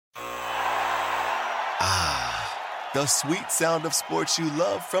The sweet sound of sports you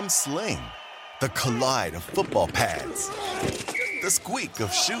love from Sling. The collide of football pads. The squeak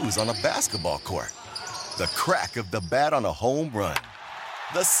of shoes on a basketball court. The crack of the bat on a home run.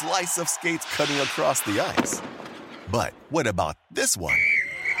 The slice of skates cutting across the ice. But what about this one?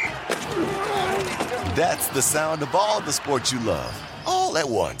 That's the sound of all the sports you love, all at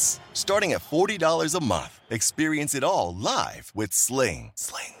once. Starting at $40 a month. Experience it all live with Sling.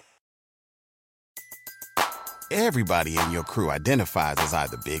 Everybody in your crew identifies as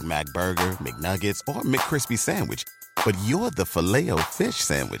either Big Mac Burger, McNuggets, or McCrispy Sandwich. But you're the Filet-O-Fish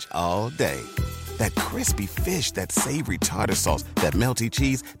Sandwich all day. That crispy fish, that savory tartar sauce, that melty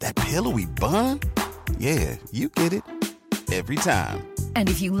cheese, that pillowy bun. Yeah, you get it. Every time. And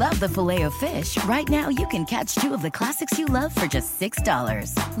if you love the Filet-O-Fish, right now you can catch two of the classics you love for just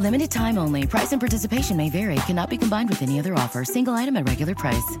 $6. Limited time only. Price and participation may vary. Cannot be combined with any other offer. Single item at regular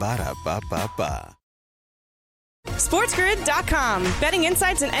price. Ba-da-ba-ba-ba. SportsGrid.com. Betting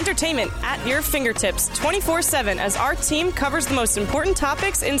insights and entertainment at your fingertips 24/7 as our team covers the most important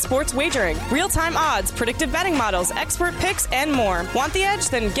topics in sports wagering. Real-time odds, predictive betting models, expert picks, and more. Want the edge?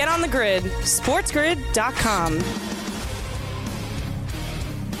 Then get on the grid. SportsGrid.com.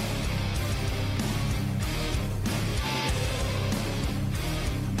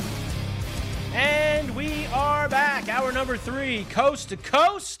 And we are back. Hour number 3, coast to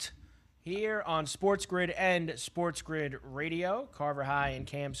coast, here on Sports Grid and Sports Grid Radio. Carver High and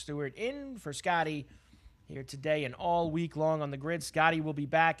Cam Stewart in for Scotty here today and all week long on the grid. Scotty will be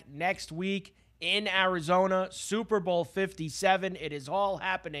back next week in Arizona, Super Bowl 57. It is all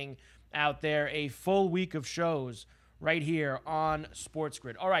happening out there. A full week of shows right here on Sports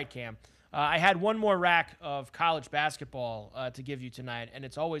Grid. All right, Cam. I had one more rack of college basketball to give you tonight, and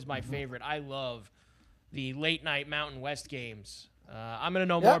it's always my favorite. I love the late-night Mountain West games. I'm going to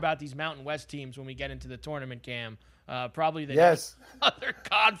know more about these Mountain West teams when we get into the tournament, Cam. Probably the other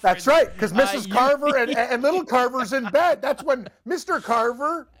conference. That's right, because Mrs. Carver and little Carver's in bed. That's when Mr.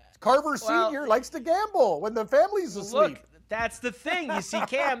 Carver Sr. likes to gamble when the family's asleep. Look, that's the thing. You see,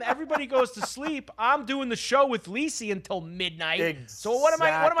 Cam, everybody goes to sleep. I'm doing the show with Lisi until midnight. Exactly. So what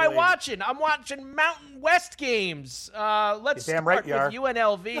am I watching? I'm watching Mountain West games. Let's start with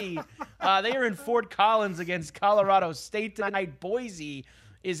UNLV. They are in Fort Collins against Colorado State tonight. Boise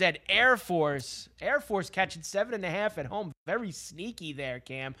is at Air Force. Air Force catching 7.5 at home. Very sneaky there,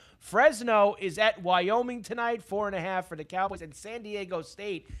 Cam. Fresno is at Wyoming tonight. 4.5 for the Cowboys. And San Diego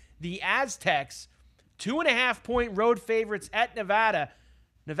State, the Aztecs, 2.5-point road favorites at Nevada.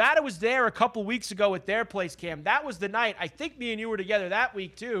 Nevada was there a couple weeks ago at their place, Cam. That was the night. I think me and you were together that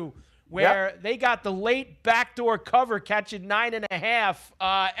week, too, where they got the late backdoor cover catching 9.5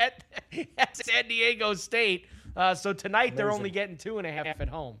 at San Diego State. So tonight they're only getting 2.5 at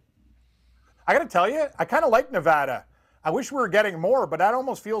home. I got to tell you, I kind of like Nevada. I wish we were getting more, but that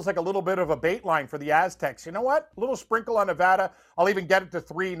almost feels like a little bit of a bait line for the Aztecs. You know what? A little sprinkle on Nevada. I'll even get it to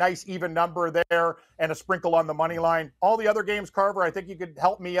 3. Nice even number there and a sprinkle on the money line. All the other games, Carver, I think you could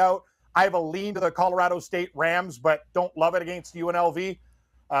help me out. I have a lean to the Colorado State Rams, but don't love it against UNLV.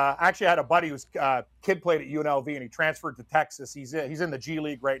 Actually, I had a buddy whose kid played at UNLV, and he transferred to Texas. He's in the G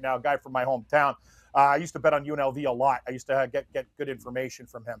League right now, a guy from my hometown. I used to bet on UNLV a lot. I used to get good information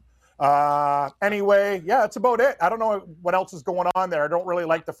from him. Anyway, yeah, that's about it. I don't know what else is going on there. I don't really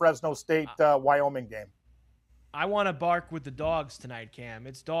like the Fresno State Wyoming game. I want to bark with the dogs tonight, Cam.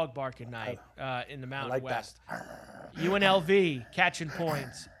 It's dog barking night in the Mountain West. UNLV catching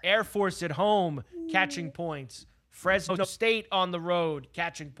points. Air Force at home catching points. Fresno State on the road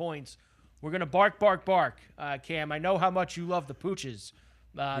catching points. We're going to bark, Cam. I know how much you love the Pooches.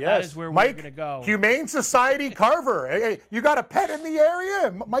 That is where we're going to go. Humane Society Carver. Hey, you got a pet in the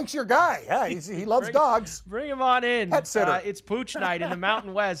area? Mike's your guy. Yeah, he loves dogs. Bring him on in. Pet sitter. It's Pooch Night in the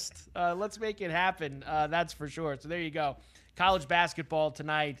Mountain West. Let's make it happen. That's for sure. So there you go. College basketball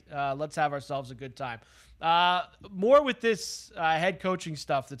tonight. Let's have ourselves a good time. More with this head coaching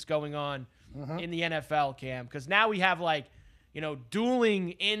stuff that's going on in the NFL, Cam, because now we have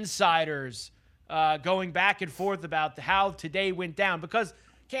dueling insiders going back and forth about how today went down. Because,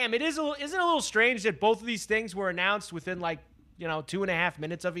 Cam, isn't it a little strange that both of these things were announced within 2.5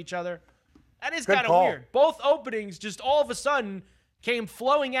 minutes of each other? That is kind of weird. Both openings just all of a sudden came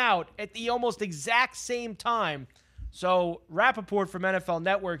flowing out at the almost exact same time. So Rappaport from NFL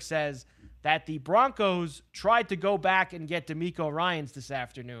Network says that the Broncos tried to go back and get DeMeco Ryans this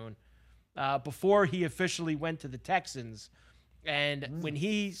afternoon before he officially went to the Texans. And when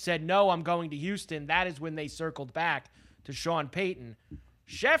he said, no, I'm going to Houston, that is when they circled back to Sean Payton.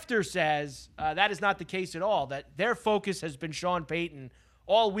 Schefter says that is not the case at all, that their focus has been Sean Payton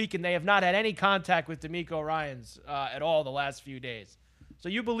all week, and they have not had any contact with D'Amico Ryans at all the last few days. So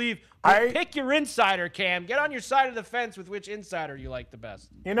you believe, pick your insider, Cam. Get on your side of the fence with which insider you like the best.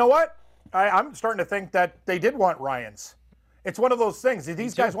 You know what? I'm starting to think that they did want Ryans. It's one of those things. Do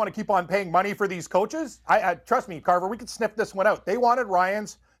these guys want to keep on paying money for these coaches? I trust me, Carver, we could sniff this one out. They wanted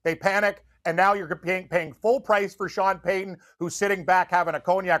Ryans. They panic. And now you're paying full price for Sean Payton, who's sitting back having a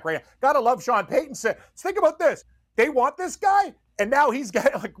cognac right now. Gotta love Sean Payton. Think about this. They want this guy, and now he's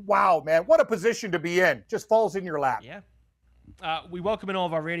got, like, wow, man, what a position to be in. Just falls in your lap. Yeah. We welcome in all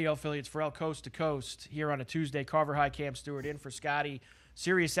of our radio affiliates for El Coast to Coast here on a Tuesday. Carver High, Cam Stewart in for Scotty.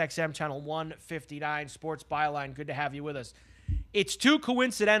 Sirius XM Channel 159, Sports Byline. Good to have you with us. It's too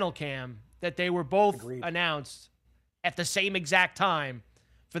coincidental, Cam, that they were both announced at the same exact time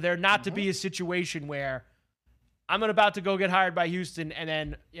for there not to be a situation where I'm about to go get hired by Houston and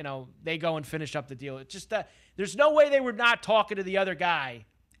then, they go and finish up the deal. It's just there's no way they were not talking to the other guy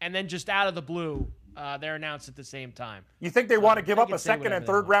and then just out of the blue, they're announced at the same time. You think they want to give up a second and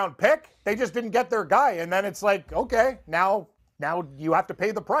third round pick? They just didn't get their guy. And then it's like, okay, now you have to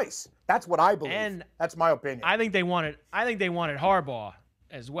pay the price. That's what I believe. And that's my opinion. I think they wanted Harbaugh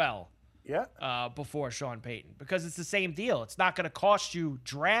as well. Yeah. Before Sean Payton, because it's the same deal. It's not going to cost you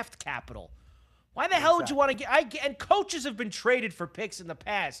draft capital. Why the hell would you want to get? And coaches have been traded for picks in the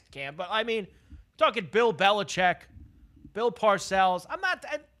past, Cam. But I mean, talking Bill Belichick, Bill Parcells.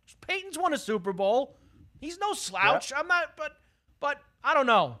 Peyton's won a Super Bowl. He's no slouch. Yeah. I'm not. But I don't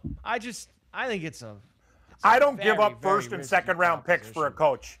know. I think it's a. I don't give up first and second round picks for a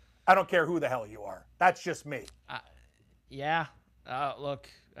coach. I don't care who the hell you are. That's just me. Yeah. Look.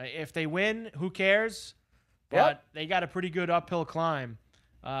 If they win, who cares? But they got a pretty good uphill climb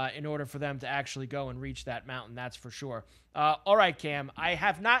in order for them to actually go and reach that mountain, that's for sure. All right, Cam, I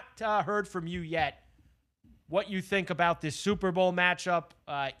have not heard from you yet what you think about this Super Bowl matchup,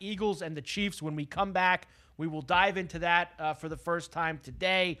 Eagles and the Chiefs. When we come back, we will dive into that for the first time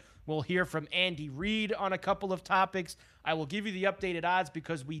today. We'll hear from Andy Reid on a couple of topics. I will give you the updated odds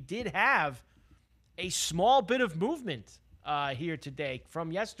because we did have a small bit of movement here today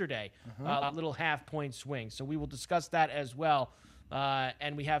from yesterday, a little half-point swing. So we will discuss that as well,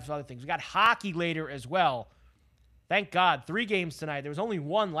 and we have some other things. We got hockey later as well. Thank God, 3 games tonight. There was only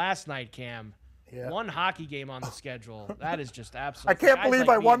one last night, Cam. Yeah. One hockey game on the schedule. That is just absolutely. I can't believe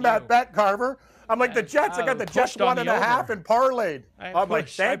I won that bet, Carver. I'm like the Jets. I got the Jets 1.5 and parlayed. I'm like,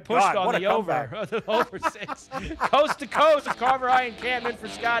 thank God. What a comeback. The over 6. Coast to coast. Carver High and Cam in for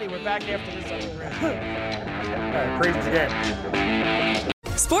Scotty. We're back after this on the grid. Crazy game.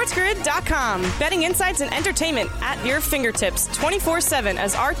 SportsGrid.com. Betting insights and entertainment at your fingertips 24/7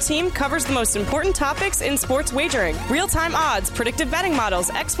 as our team covers the most important topics in sports wagering. Real-time odds, predictive betting models,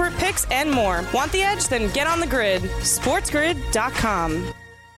 expert picks, and more. Want the edge? Then get on the grid. SportsGrid.com.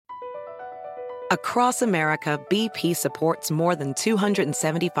 Across America, BP supports more than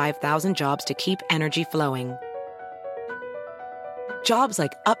 275,000 jobs to keep energy flowing. Jobs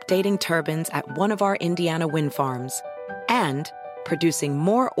like updating turbines at one of our Indiana wind farms and producing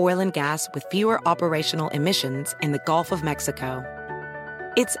more oil and gas with fewer operational emissions in the Gulf of Mexico.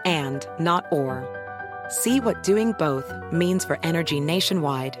 It's and, not or. See what doing both means for energy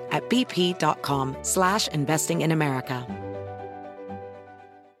nationwide at bp.com/investing in America.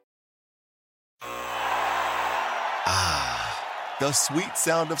 The sweet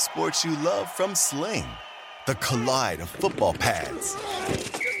sound of sports you love from Sling. The collide of football pads.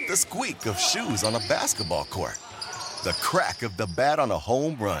 The squeak of shoes on a basketball court. The crack of the bat on a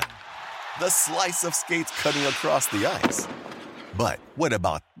home run. The slice of skates cutting across the ice. But what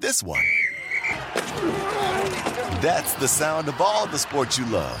about this one? That's the sound of all the sports you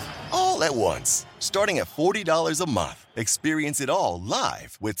love, all at once. Starting at $40 a month. Experience it all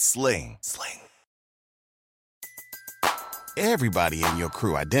live with Sling. Everybody in your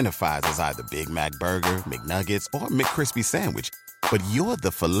crew identifies as either Big Mac Burger, McNuggets, or McCrispy Sandwich. But you're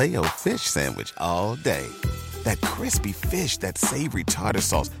the Filet-O-Fish Sandwich all day. That crispy fish, that savory tartar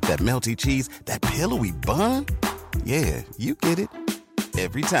sauce, that melty cheese, that pillowy bun. Yeah, you get it.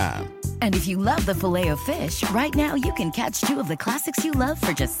 Every time. And if you love the Filet-O-Fish, right now you can catch 2 of the classics you love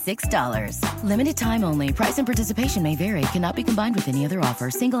for just $6. Limited time only. Price and participation may vary. Cannot be combined with any other offer.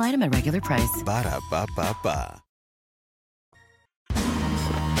 Single item at regular price. Ba-da-ba-ba-ba.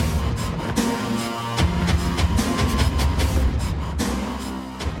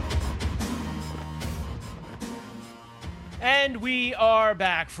 And we are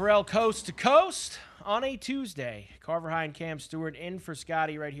back for El Coast to Coast on a Tuesday. Carver High and Cam Stewart in for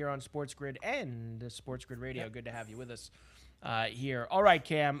Scotty right here on Sports Grid and Sports Grid Radio. Good to have you with us. here. All right,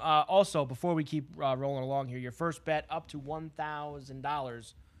 Cam. Also, before we keep rolling along here, your first bet up to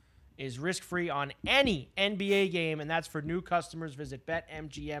 $1,000 is risk-free on any NBA game, and that's for new customers. Visit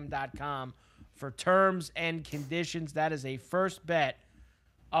BetMGM.com for terms and conditions. That is a first bet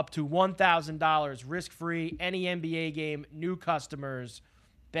up to $1,000, risk-free, any NBA game, new customers,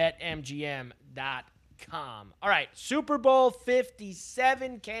 BetMGM.com. All right, Super Bowl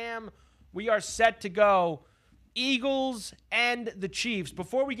 57, Cam. We are set to go. Eagles and the Chiefs.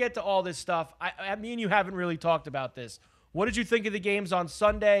 Before we get to all this stuff, me and you haven't really talked about this. What did you think of the games on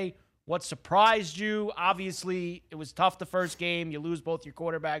Sunday? What surprised you? Obviously, it was tough the first game. You lose both your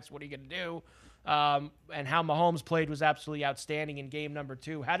quarterbacks. What are you going to do? And how Mahomes played was absolutely outstanding in game number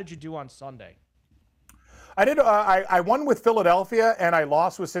 2. How did you do on Sunday? I did. I won with Philadelphia and I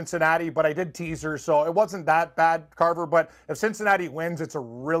lost with Cincinnati, but I did teaser, so it wasn't that bad, Carver. But if Cincinnati wins, it's a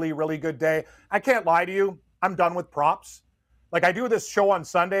really, really good day. I can't lie to you. I'm done with props. Like, I do this show on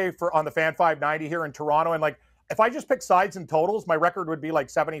Sunday on the Fan 590 here in Toronto, and like, if I just pick sides and totals, my record would be like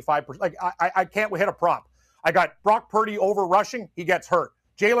 75%. Like, I can't hit a prop. I got Brock Purdy over rushing. He gets hurt.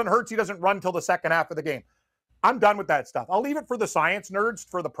 Jalen Hurts, he doesn't run till the second half of the game. I'm done with that stuff. I'll leave it for the science nerds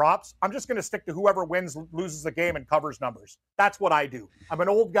for the props. I'm just going to stick to whoever wins, loses the game, and covers numbers. That's what I do. I'm an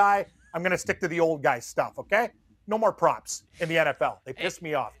old guy. I'm going to stick to the old guy stuff, okay? No more props in the NFL. They piss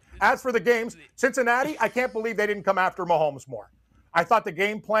me off. As for the games, Cincinnati, I can't believe they didn't come after Mahomes more. I thought the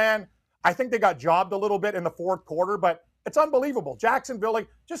game plan, I think they got jobbed a little bit in the fourth quarter, but it's unbelievable. Jacksonville, like,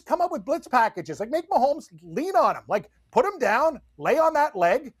 just come up with blitz packages. Like, make Mahomes lean on him. Like, put him down, lay on that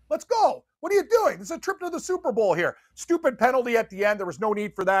leg. Let's go. What are you doing? This is a trip to the Super Bowl here. Stupid penalty at the end. There was no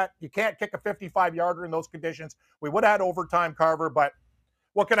need for that. You can't kick a 55-yarder in those conditions. We would have had overtime, Carver, but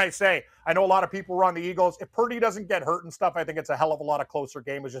what can I say? I know a lot of people were on the Eagles. If Purdy doesn't get hurt and stuff, I think it's a hell of a lot of closer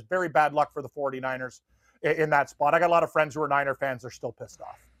game. It was just very bad luck for the 49ers in that spot. I got a lot of friends who are Niner fans. They're still pissed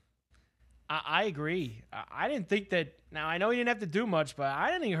off. I agree. I didn't think that. Now, I know he didn't have to do much, but I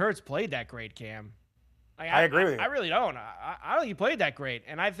didn't think Hurts played that great, Cam. I agree with you. I really don't. I don't think he played that great.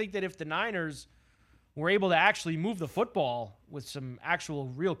 And I think that if the Niners were able to actually move the football with some actual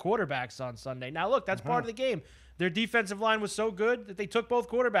real quarterbacks on Sunday. Now, look, that's part of the game. Their defensive line was so good that they took both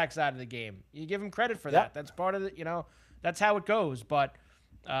quarterbacks out of the game. You give them credit for that. That's part of it. That's how it goes. But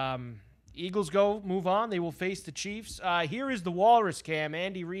Eagles move on. They will face the Chiefs. Here is the Walrus, Cam,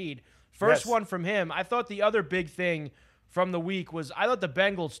 Andy Reid. First one from him. I thought the other big thing from the week was I thought the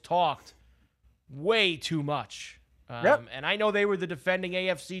Bengals talked way too much. And I know they were the defending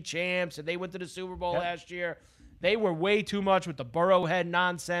AFC champs and they went to the Super Bowl last year. They were way too much with the Burrowhead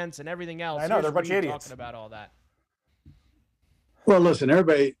nonsense and everything else. I know, they're a bunch of idiots. Talking about all that. Well, listen,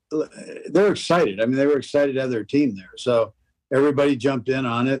 everybody, they're excited. I mean, they were excited to have their team there. So everybody jumped in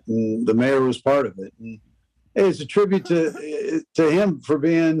on it, and the mayor was part of it. And hey, it's a tribute to him for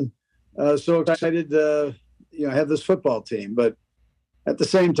being so excited to have this football team. But at the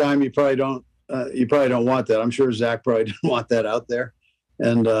same time, you probably don't want that. I'm sure Zach probably didn't want that out there.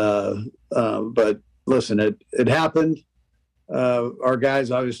 And but listen, it happened. Our guys,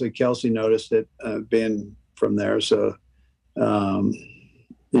 obviously, Kelsey noticed it being from there. So,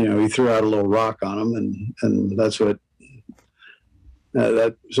 he threw out a little rock on him, and that's what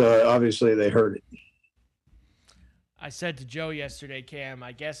so obviously they heard it. I said to Joe yesterday, Cam,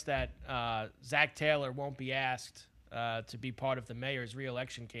 I guess that Zach Taylor won't be asked to be part of the mayor's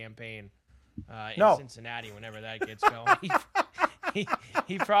re-election campaign in Cincinnati whenever that gets going.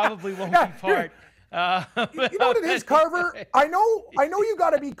 he probably won't be part. You know what it is, Carver? I know you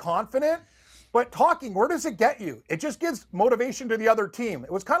got to be confident, but talking, where does it get you? It just gives motivation to the other team.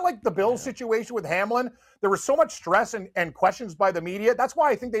 It was kind of like the Bills situation with Hamlin. There was so much stress and questions by the media. That's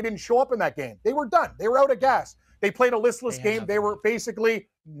why I think they didn't show up in that game. They were done. They were out of gas. They played a listless game. They were basically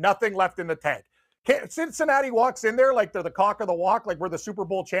nothing left in the tank. Cincinnati walks in there like they're the cock of the walk, like we're the Super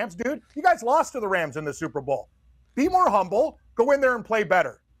Bowl champs. Dude, you guys lost to the Rams in the Super Bowl. Be more humble. Go in there and play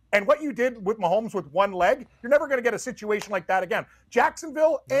better. And what you did with Mahomes with one leg, you're never going to get a situation like that again.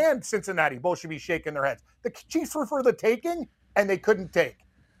 Jacksonville and Cincinnati both should be shaking their heads. The Chiefs were for the taking, and they couldn't take.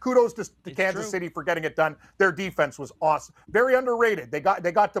 Kudos to Kansas City for getting it done. Their defense was awesome. Very underrated. They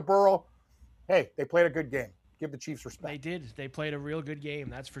got to Burrow. Hey, they played a good game. Give the Chiefs respect. They did. They played a real good game,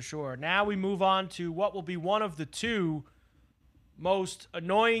 that's for sure. Now we move on to what will be one of the two most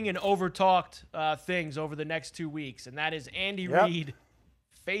annoying and over-talked things over the next 2 weeks, and that is Andy Reid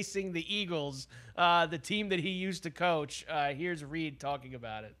facing the Eagles, the team that he used to coach. Here's Reid talking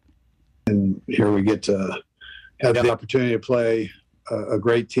about it. And here we get to have the opportunity to play a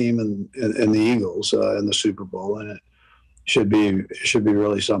great team in the Eagles in the Super Bowl, and it should be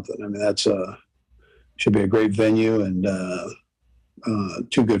really something. I mean, Should be a great venue, and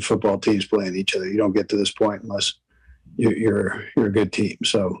two good football teams playing each other. You don't get to this point unless you're a good team.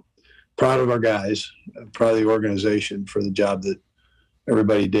 So proud of our guys, proud of the organization for the job that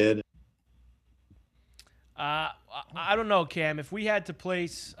everybody did. I don't know, Cam. If we had to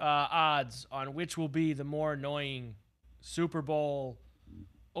place odds on which will be the more annoying Super Bowl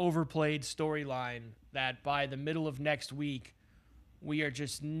overplayed storyline that by the middle of next week we are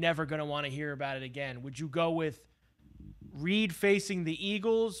just never going to want to hear about it again, would you go with Reed facing the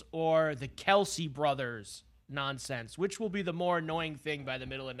Eagles or the Kelsey brothers nonsense? Which will be the more annoying thing by the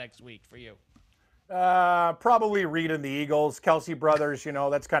middle of next week for you? Probably Reed and the Eagles. Kelsey brothers,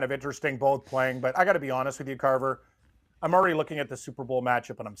 that's kind of interesting, both playing. But I got to be honest with you, Carver. I'm already looking at the Super Bowl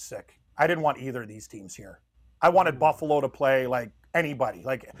matchup, and I'm sick. I didn't want either of these teams here. I wanted Buffalo to play like anybody.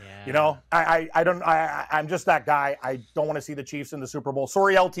 I'm just that guy. I don't want to see the Chiefs in the Super Bowl.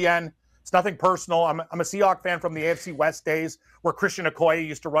 Sorry, LTN. It's nothing personal. I'm a Seahawks fan from the AFC West days where Christian Okoye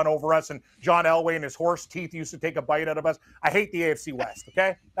used to run over us and John Elway and his horse teeth used to take a bite out of us. I hate the AFC West,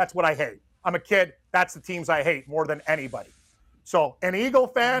 okay? That's what I hate. I'm a kid. That's the teams I hate more than anybody. So an Eagle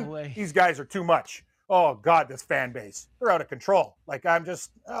fan, these guys are too much. Oh, God, this fan base. They're out of control.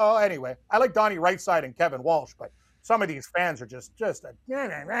 Anyway. I like Donnie Rightside and Kevin Walsh, but some of these fans are just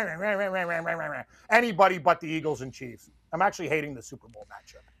anybody but the Eagles and Chiefs. I'm actually hating the Super Bowl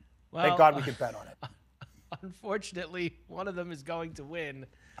matchup. Well, thank God we can bet on it. Unfortunately, one of them is going to win.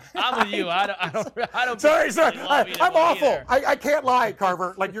 I'm with you. I don't. Sorry. I'm awful. I can't lie,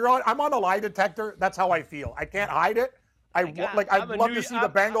 Carver. I'm on a lie detector. That's how I feel. I can't hide it. I'd love to see the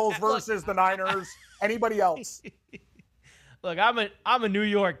Bengals versus the Niners. Anybody else? Look, I'm a New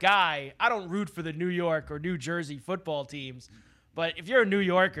York guy. I don't root for the New York or New Jersey football teams. But if you're a New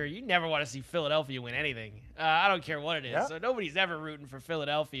Yorker, you never want to see Philadelphia win anything. I don't care what it is. Yeah. So nobody's ever rooting for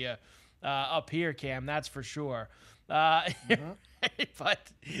Philadelphia up here, Cam. That's for sure. But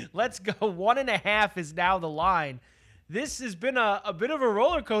let's go. 1.5 is now the line. This has been a bit of a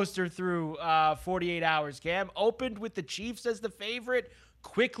roller coaster through 48 hours, Cam. Opened with the Chiefs as the favorite,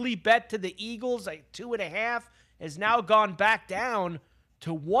 quickly bet to the Eagles at 2.5, has now gone back down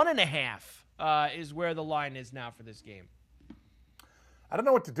to 1.5 is where the line is now for this game. I don't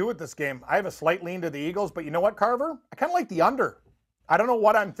know what to do with this game. I have a slight lean to the Eagles, but you know what, Carver? I kind of like the under. I don't know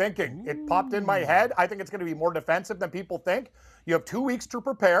what I'm thinking. It popped in my head. I think it's going to be more defensive than people think. You have 2 weeks to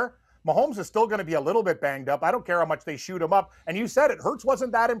prepare. Mahomes is still going to be a little bit banged up. I don't care how much they shoot him up. And you said it, Hurts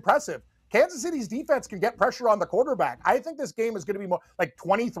wasn't that impressive. Kansas City's defense can get pressure on the quarterback. I think this game is going to be more like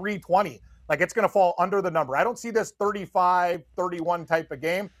 23-20. It's going to fall under the number. I don't see this 35-31 type of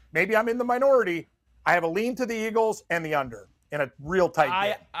game. Maybe I'm in the minority. I have a lean to the Eagles and the under in a real tight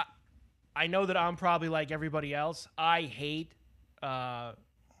game. I know that I'm probably like everybody else. I hate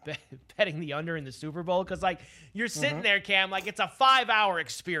betting the under in the Super Bowl because you're sitting there, Cam, it's a 5-hour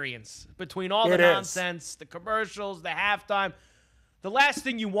experience between all the nonsense, the commercials, the halftime. The last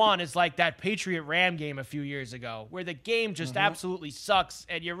thing you want is that Patriot Ram game a few years ago where the game just absolutely sucks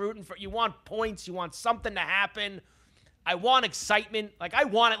and you're rooting for, you want points, you want something to happen. I want excitement. I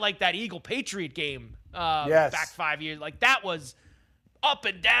want it like that Eagle Patriot game back 5 years. That was up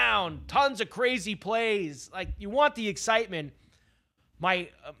and down, tons of crazy plays. You want the excitement. My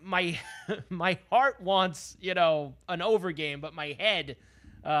heart wants, an over game, but my head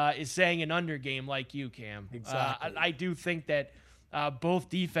is saying an under game like you, Cam. Exactly. I do think that both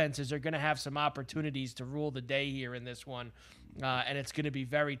defenses are going to have some opportunities to rule the day here in this one, and it's going to be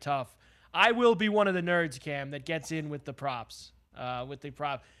very tough. I will be one of the nerds, Cam, that gets in with the props. They've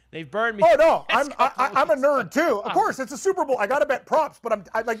burned me. Oh no, I'm a nerd too. Of course, it's a Super Bowl. I got to bet props, but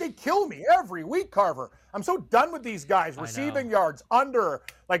they kill me every week, Carver. I'm so done with these guys receiving yards under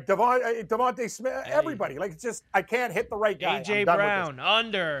Devontae Smith, everybody. I can't hit the right guy. AJ Brown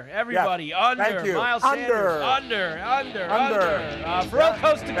under, everybody under. Thank you. Miles Sanders under. Pharrell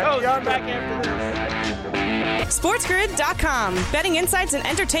Coast to Coast back after this. SportsGrid.com. Betting insights and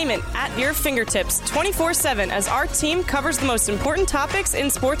entertainment at your fingertips 24/7 as our team covers the most important topics in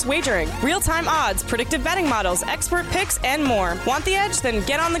sports wagering. Real-time odds, predictive betting models, expert picks, and more. Want the edge? Then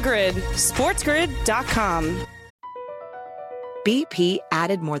get on the grid. SportsGrid.com. BP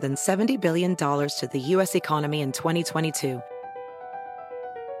added more than $70 billion to the U.S. economy in 2022.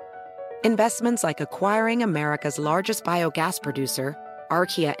 Investments like acquiring America's largest biogas producer,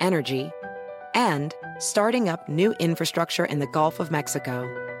 Archaea Energy, and starting up new infrastructure in the Gulf of Mexico.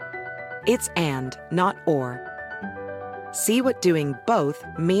 It's and, not or. See what doing both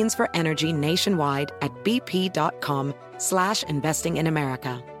means for energy nationwide at bp.com/investing in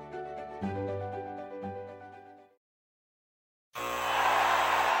America.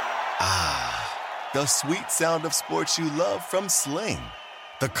 The sweet sound of sports you love from Sling.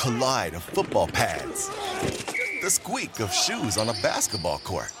 The collide of football pads. The squeak of shoes on a basketball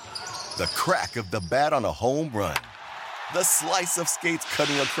court. The crack of the bat on a home run. The slice of skates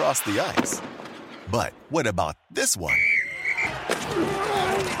cutting across the ice. But what about this one?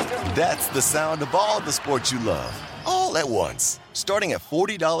 That's the sound of all the sports you love, all at once. Starting at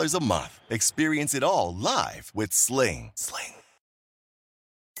 $40 a month. Experience it all live with Sling.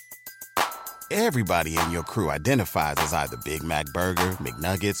 Everybody in your crew identifies as either Big Mac Burger,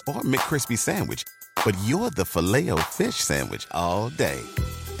 McNuggets, or McCrispy Sandwich. But you're the Filet-O-Fish Sandwich all day.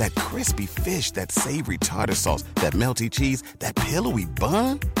 That crispy fish, that savory tartar sauce, that melty cheese, that pillowy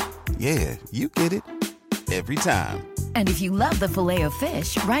bun. Yeah, you get it. Every time. And if you love the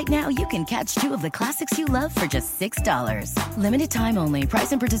Filet-O-Fish, right now you can catch two of the classics you love for just $6. Limited time only.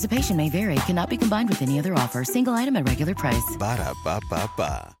 Price and participation may vary. Cannot be combined with any other offer. Single item at regular price.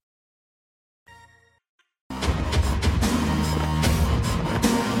 Ba-da-ba-ba-ba.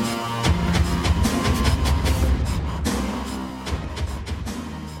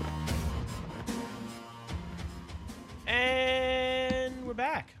 And we're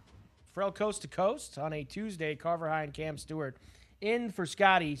back. Frel Coast to Coast on a Tuesday. Carver High and Cam Stewart in for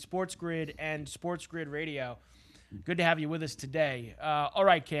Scotty, Sports Grid and Sports Grid Radio. Good to have you with us today. All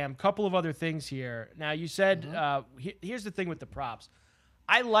right, Cam, couple of other things here. Now, you said, here's the thing with the props.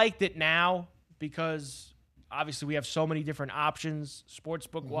 I liked it now because obviously we have so many different options,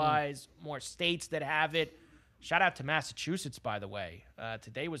 sportsbook-wise, more states that have it. Shout out to Massachusetts, by the way.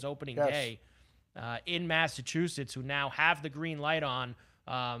 Today was opening day in Massachusetts, who now have the green light on.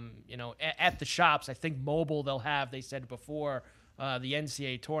 At the shops. I think mobile they'll have, they said before the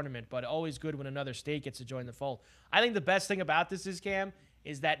NCAA tournament, but always good when another state gets to join the fold. I think the best thing about this is, Cam,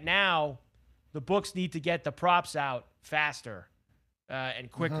 is that now the books need to get the props out faster and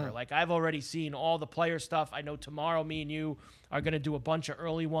quicker. Like, I've already seen all the player stuff. I know tomorrow me and you are going to do a bunch of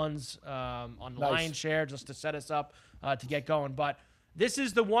early ones on Lion Share just to set us up to get going. But this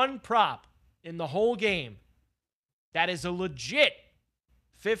is the one prop in the whole game that is a legit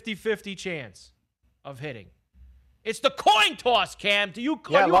 50-50 chance of hitting. It's the coin toss, Cam. Do you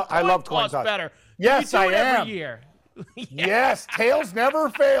I love coin toss better? Yes, I am. Every year. Yes, tails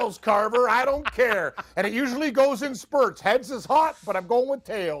never fails, Carver. I don't care. And it usually goes in spurts. Heads is hot, but I'm going with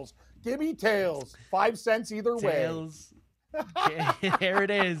tails. Give me tails. 5 cents either tails. Way. There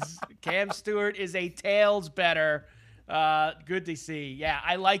it is. Cam Stewart is a tails better. Good to see. Yeah,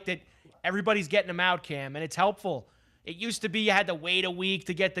 I liked it. Everybody's getting them out, Cam, and it's helpful. It used to be you had to wait a week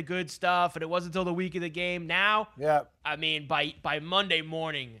to get the good stuff, and it wasn't until the week of the game. Now, I mean, by Monday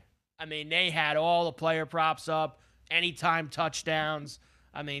morning, I mean, they had all the player props up, anytime touchdowns.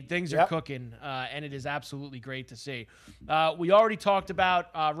 I mean, things are cooking, and it is absolutely great to see. We already talked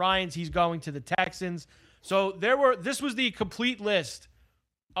about Ryans. He's going to the Texans. So this was the complete list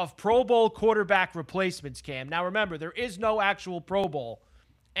of Pro Bowl quarterback replacements, Cam. Now, remember, there is no actual Pro Bowl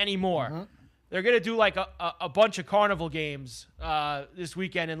anymore. They're going to do like a bunch of carnival games this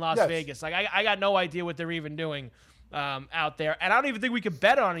weekend in Las Vegas. Like, I got no idea what they're even doing out there. And I don't even think we can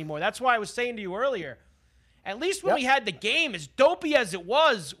bet on anymore. That's why I was saying to you earlier, at least when we had the game, as dopey as it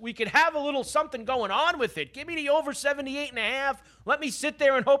was, we could have a little something going on with it. Give me the over 78.5. Let me sit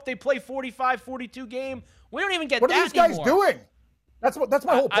there and hope they play 45-42 game. We don't even get that anymore. What are these guys doing? That's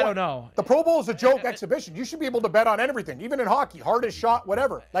my whole point. I don't know. The Pro Bowl is a joke exhibition. You should be able to bet on everything, even in hockey, hardest shot,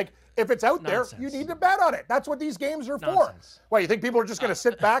 whatever. Like, if it's out there, you need to bet on it. That's what these games are for. Why, you think people are just going to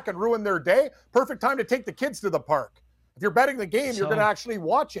sit back and ruin their day? Perfect time to take the kids to the park. If you're betting the game, you're going to actually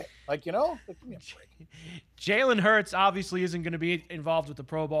watch it. Like, give me a break. Jalen Hurts obviously isn't going to be involved with the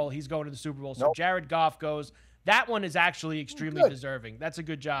Pro Bowl. He's going to the Super Bowl. So Jared Goff goes. That one is actually extremely deserving. That's a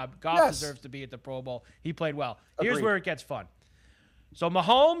good job. Goff deserves to be at the Pro Bowl. He played well. Here's where it gets fun. So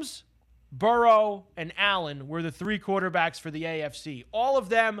Mahomes, Burrow, and Allen were the 3 quarterbacks for the AFC. All of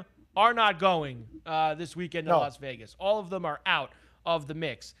them are not going this weekend in Las Vegas. All of them are out of the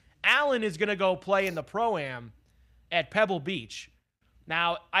mix. Allen is going to go play in the Pro-Am at Pebble Beach.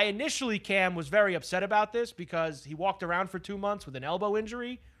 Now, I initially, Cam, was very upset about this because he walked around for 2 months with an elbow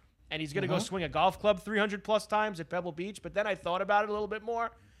injury, and he's going to go swing a golf club 300-plus times at Pebble Beach. But then I thought about it a little bit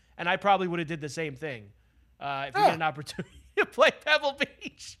more, and I probably would have did the same thing if he had an opportunity to play Pebble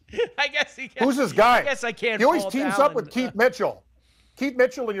Beach. I guess he can. Who's this guy? I guess I can't. He always teams up with Keith Mitchell. Keith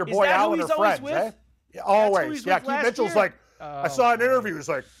Mitchell and your boy Allen are friends, eh? Yeah, always. Yeah, Keith Mitchell's like, I saw an interview. He's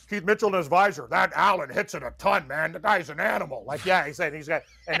like, Keith Mitchell and his visor. That Allen hits it a ton, man. The guy's an animal. Like, yeah, he said he's got.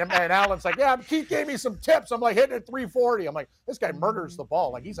 And Allen's like, yeah, Keith gave me some tips. I'm like hitting it 340. I'm like, this guy murders the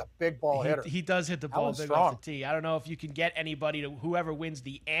ball. Like, he's a big ball hitter. He does hit the ball Allen's big strong. off the tee. I don't know if you can get anybody to whoever wins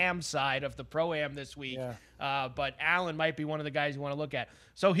the AM side of the Pro-Am this week. Yeah. But Allen might be one of the guys you want to look at.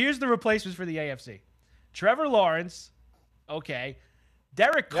 So here's the replacements for the AFC. Trevor Lawrence. Okay.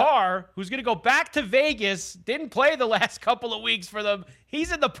 Derek Carr, who's going to go back to Vegas, didn't play the last couple of weeks for them.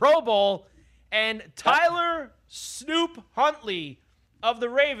 He's in the Pro Bowl. And Tyler Snoop Huntley of the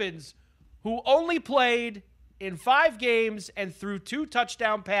Ravens, who only played in 5 games and threw 2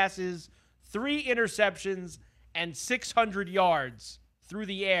 touchdown passes, 3 interceptions, and 600 yards through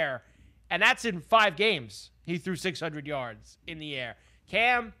the air. And that's in 5 games. He threw 600 yards in the air.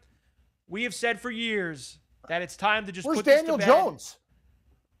 Cam, we have said for years that it's time to just Where's put this Daniel to bed. Jones?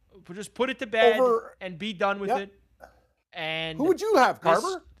 Just put it to bed Over- and be done with it. And Who would you have,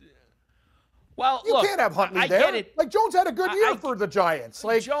 Carver? Well, You look, can't have Huntley I there. get it. Like, Jones had a good year for the Giants.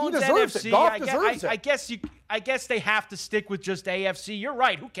 Like, Jones he deserves NFC, it. Goff deserves it. I guess they have to stick with just AFC. You're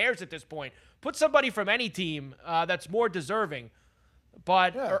right. Who cares at this point? Put somebody from any team that's more deserving.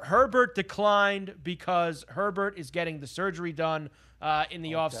 But Herbert declined because Herbert is getting the surgery done in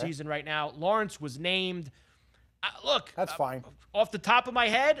the offseason right now. Lawrence was named. Look, that's fine. Off the top of my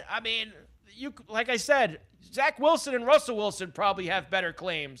head, I mean, like I said, Zach Wilson and Russell Wilson probably have better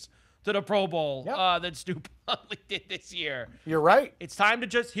claims to the Pro Bowl than Snoop Huntley did this year. You're right. It's time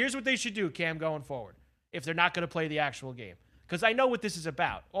to here's what they should do, Cam, going forward, if they're not going to play the actual game. Because I know what this is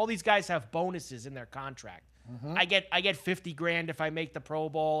about. All these guys have bonuses in their contract. Mm-hmm. I get $50,000 if I make the Pro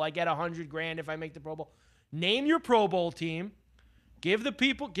Bowl. I get $100,000 if I make the Pro Bowl. Name your Pro Bowl team. Give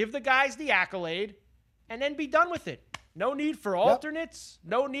the guys the accolade, and then be done with it. No need for alternates.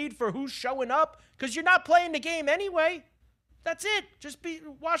 No need for who's showing up, because you're not playing the game anyway. That's it. Just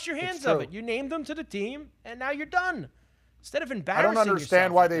wash your hands of it. You named them to the team, and now you're done. Instead of embarrassing I don't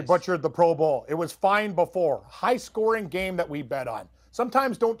understand why they butchered the Pro Bowl. It was fine before. High-scoring game that we bet on.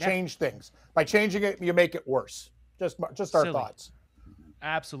 Sometimes don't change things. By changing it, you make it worse. Just our thoughts.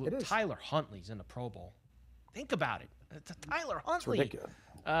 Absolutely. Tyler Huntley's in the Pro Bowl. Think about it. Tyler Huntley. It's ridiculous.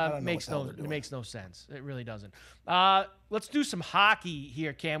 It makes no sense. It really doesn't. Let's do some hockey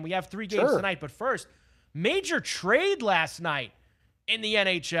here, Cam. We have 3 games tonight, but first, major trade last night in the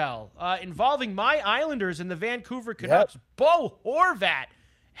NHL involving my Islanders and the Vancouver Canucks. Bo Horvat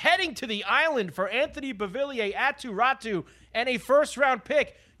heading to the island for Anthony Beauvillier, Aatu Räty, and a first-round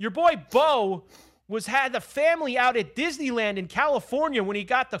pick. Your boy Bo had the family out at Disneyland in California when he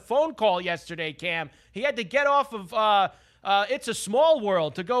got the phone call yesterday, Cam. He had to get off of It's a Small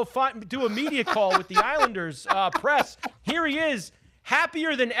World to go do a media call with the Islanders press. Here he is,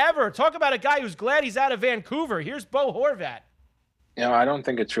 happier than ever. Talk about a guy who's glad he's out of Vancouver. Here's Bo Horvat. I don't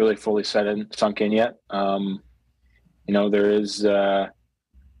think it's really fully sunk in yet. There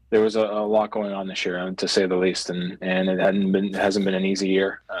was a lot going on this year, to say the least, and it hasn't been an easy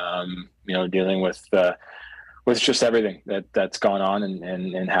year. Dealing with just everything that's gone on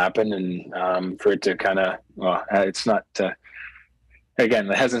and happened, and for it to kind of it's not.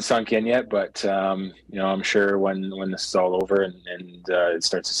 Again, it hasn't sunk in yet, but I'm sure when this is all over and it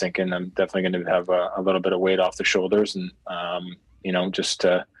starts to sink in, I'm definitely going to have a little bit of weight off the shoulders, and just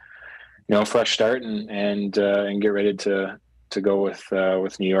fresh start and get ready to go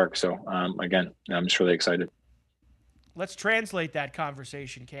with New York. So again, I'm just really excited. Let's translate that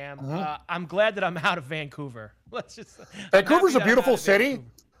conversation, Cam. I'm glad that I'm out of Vancouver. Vancouver's a beautiful city,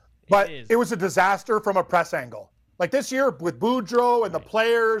 but it was a disaster from a press angle. Like this year with Boudreau and the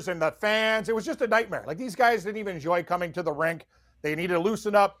players and the fans, it was just a nightmare. Like these guys didn't even enjoy coming to the rink. They needed to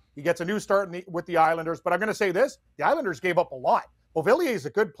loosen up. He gets a new start with the Islanders. But I'm going to say this, the Islanders gave up a lot. Beauvillier is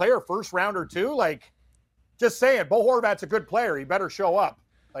a good player, first rounder too. Like, just saying, Bo Horvat's a good player. He better show up.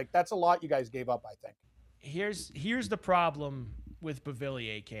 Like, that's a lot you guys gave up, I think. Here's the problem with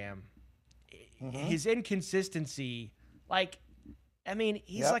Beauvillier, Cam. His inconsistency,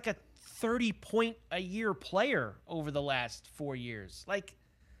 he's like a 30-point-a-year player over the last 4 years. Like,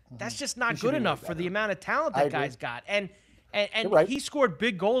 that's just not good enough for the amount of talent that guy's got. And he scored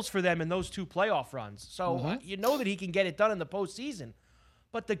big goals for them in those 2 playoff runs. So you know that he can get it done in the postseason.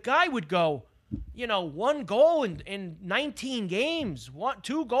 But the guy would go, 1 goal in 19 games,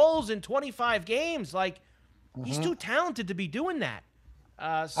 2 goals in 25 games. Like, he's too talented to be doing that.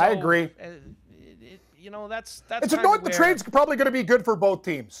 I agree. That's the trade's probably going to be good for both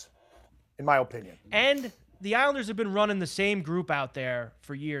teams, in my opinion. And the Islanders have been running the same group out there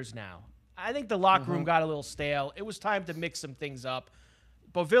for years now. I think the locker room got a little stale. It was time to mix some things up.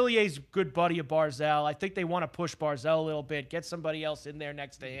 Beauvillier's good buddy of Barzal. I think they want to push Barzal a little bit, get somebody else in there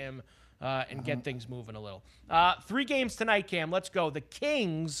next to him, and get things moving a little. 3 games tonight, Cam. Let's go. The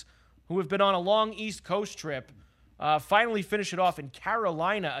Kings, who have been on a long East Coast trip, finally finish it off in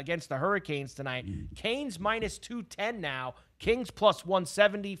Carolina against the Hurricanes tonight. Canes minus 210 now. Kings plus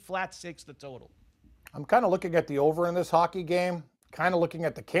 170, flat 6 the total. I'm kind of looking at the over in this hockey game, kind of looking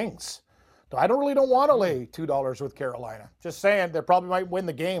at the Kings. I don't want to lay $2 with Carolina. Just saying, they probably might win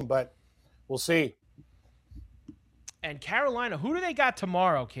the game, but we'll see. And Carolina, who do they got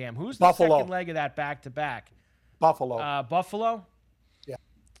tomorrow, Cam? Who's the Buffalo. second leg of that back-to-back? Buffalo. Buffalo?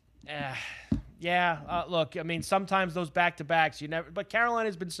 Yeah. Look, I mean, sometimes those back-to-backs, but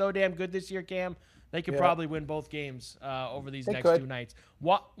Carolina's been so damn good this year, Cam. They could probably win both games over these next 2 nights.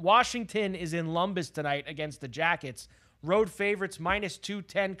 Washington is in Columbus tonight against the Jackets. Road favorites minus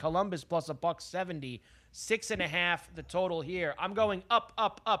 210, Columbus plus $1.70. 6.5 the total here. I'm going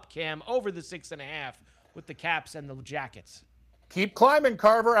up, Cam, over the 6.5 with the Caps and the Jackets. Keep climbing,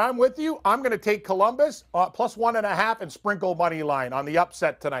 Carver. I'm with you. I'm going to take Columbus plus 1.5 and sprinkle money line on the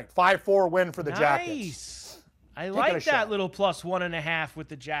upset tonight. 5-4 win for the Jackets. Nice. I like that little plus 1.5 with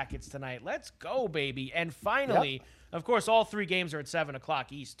the Jackets tonight. Let's go, baby. And finally, of course, all 3 games are at 7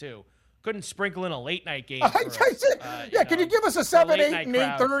 o'clock East, too. Couldn't sprinkle in a late night game. Can you give us a 7, 8, and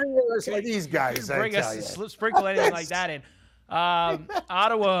 8:30 like these guys? Sprinkle anything like that in.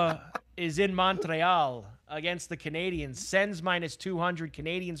 Ottawa is in Montreal against the Canadiens. Sens minus 200,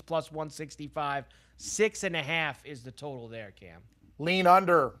 Canadiens plus 165. 6.5 is the total there, Cam. Lean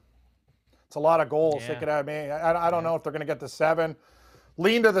under. It's a lot of goals. I don't know if they're going to get to 7.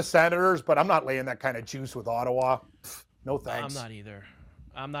 Lean to the Senators, but I'm not laying that kind of juice with Ottawa. No thanks. I'm not either.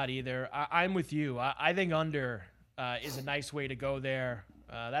 I'm with you. I think under is a nice way to go there.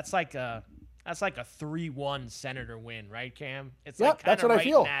 That's like a 3-1 Senator win, right, Cam? It's that's what I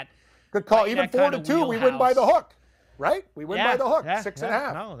feel. Good call. Even 4-2, we win by the hook, right? We win by the hook.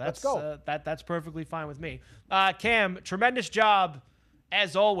 6.5. No, let's go. That's perfectly fine with me. Cam, tremendous job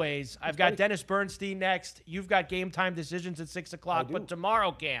as always. I've got Dennis Bernstein next. You've got Game Time Decisions at 6 o'clock. But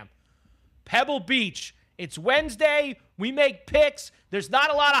tomorrow, Cam, Pebble Beach. It's Wednesday. We make picks. There's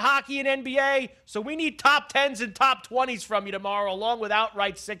not a lot of hockey in NBA, so we need top 10s and top 20s from you tomorrow, along with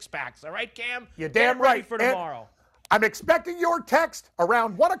outright 6-packs. All right, Cam? You're damn right. For tomorrow. I'm expecting your text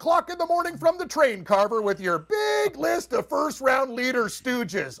around 1 o'clock in the morning from the train, Carver, with your big list of first-round leader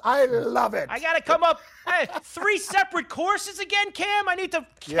stooges. I love it. I got to come up 3 separate courses again, Cam? I need to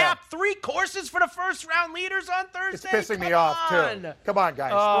cap 3 courses for the first-round leaders on Thursday? It's pissing me off, too. Come on, guys.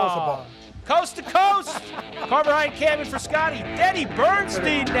 Throw us a ball. Coast to coast. Carver Ryan, Cam, for Scotty. Denny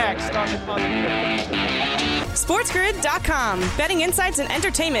Bernstein next on SportsGrid.com. Betting insights and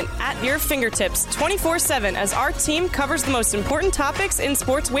entertainment at your fingertips 24/7 as our team covers the most important topics in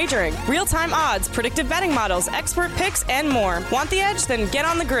sports wagering. Real-time odds, predictive betting models, expert picks, and more. Want the edge? Then get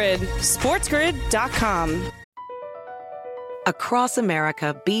on the grid. SportsGrid.com. Across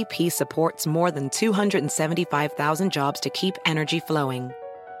America, BP supports more than 275,000 jobs to keep energy flowing.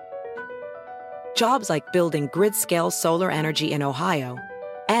 Jobs like building grid-scale solar energy in Ohio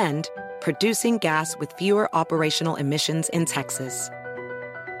and producing gas with fewer operational emissions in Texas.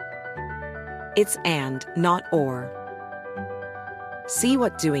 It's and, not or. See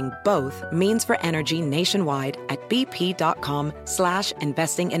what doing both means for energy nationwide at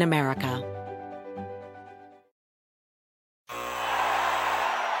bp.com/investing in America.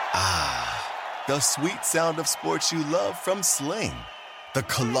 The sweet sound of sports you love from Sling. The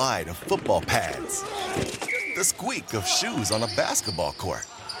collide of football pads. The squeak of shoes on a basketball court.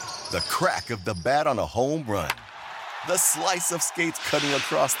 The crack of the bat on a home run. The slice of skates cutting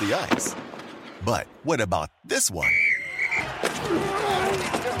across the ice. But what about this one?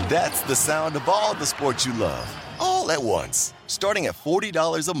 That's the sound of all the sports you love, all at once. Starting at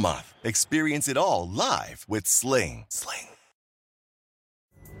 $40 a month. Experience it all live with Sling.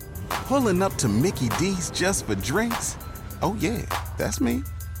 Pulling up to Mickey D's just for drinks? Oh yeah, that's me.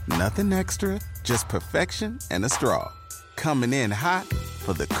 Nothing extra, just perfection and a straw. Coming in hot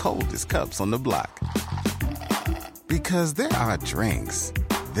for the coldest cups on the block. Because there are drinks.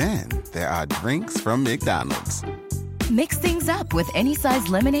 Then there are drinks from McDonald's. Mix things up with any size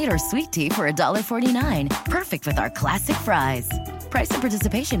lemonade or sweet tea for $1.49. Perfect with our classic fries. Price and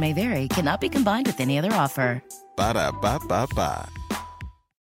participation may vary. Cannot be combined with any other offer. Ba-da-ba-ba-ba.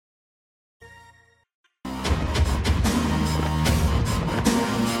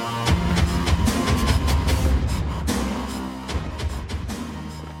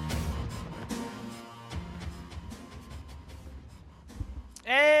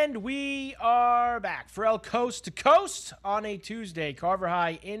 And we are back. Ferrall Coast to Coast on a Tuesday. Carver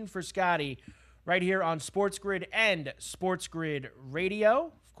High in for Scotty right here on Sports Grid and Sports Grid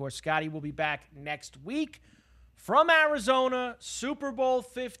Radio. Of course, Scotty will be back next week from Arizona. Super Bowl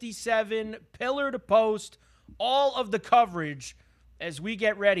 57, pillar to post, all of the coverage as we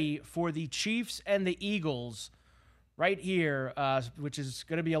get ready for the Chiefs and the Eagles right here, which is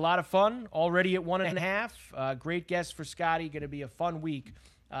going to be a lot of fun. Already at 1.5. Great guest for Scotty. Going to be a fun week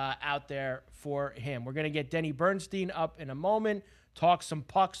out there for him. We're going to get Denny Bernstein up in a moment, talk some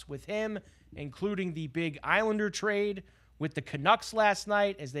pucks with him, including the big Islander trade with the Canucks last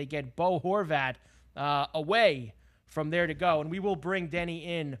night as they get Bo Horvat away from there to go. And we will bring Denny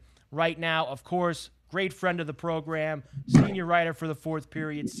in right now, of course. Great friend of the program, senior writer for the Fourth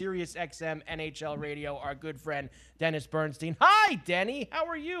Period, Sirius XM NHL Radio, our good friend Dennis Bernstein. Hi, Denny. How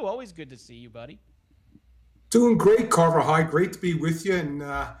are you? Always good to see you, buddy. Doing great, Carver High. Great to be with you. And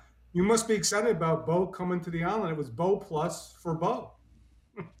you must be excited about Bo coming to the island. It was Bo plus for Bo.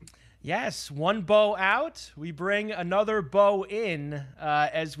 Yes, one Bo out. We bring another Bo in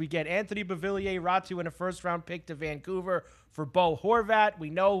as we get Anthony Beauvillier, Ratu, and a first-round pick to Vancouver for Bo Horvat. We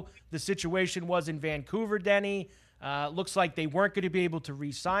know the situation was in Vancouver, Denny. Looks like they weren't going to be able to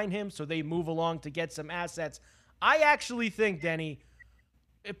re-sign him, so they move along to get some assets. I actually think, Denny,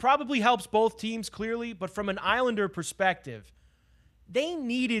 it probably helps both teams clearly, but from an Islander perspective, they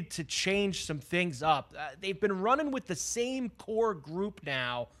needed to change some things up. They've been running with the same core group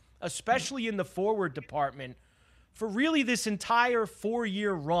now, especially in the forward department, for really this entire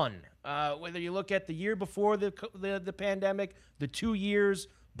 4-year run. Whether you look at the year before the pandemic, the 2 years,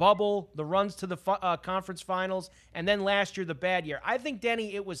 bubble, the runs to the conference finals, and then last year, the bad year. I think,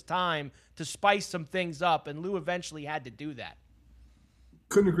 Denny, it was time to spice some things up, and Lou eventually had to do that.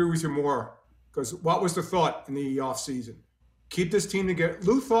 Couldn't agree with you more, because what was the thought in the offseason? Keep this team together.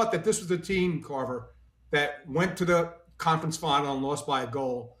 Lou thought that this was the team, Carver, that went to the conference final and lost by a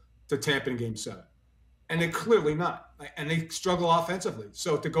goal to Tampa in Game 7. And they're clearly not. And they struggle offensively.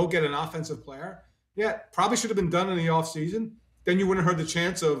 So to go get an offensive player, yeah, probably should have been done in the offseason. Then you wouldn't have heard the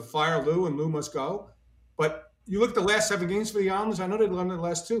chance of fire Lou and Lou must go. But you look at the last 7 games for the Islanders. I know they won the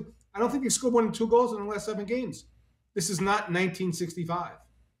last 2. I don't think they scored more than 2 goals in the last 7 games. This is not 1965.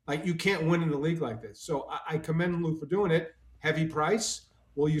 Like, you can't win in the league like this. So I commend Lou for doing it. Heavy price.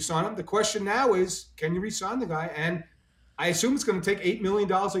 Will you sign him? The question now is, can you re-sign the guy? And I assume it's going to take $8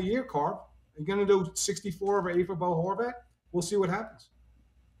 million a year, Carb. You're going to do 64 over 8 for Bo Horvat? We'll see what happens.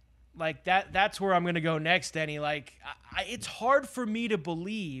 Like, that's where I'm going to go next, Denny. Like, it's hard for me to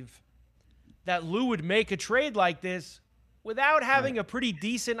believe that Lou would make a trade like this without having a pretty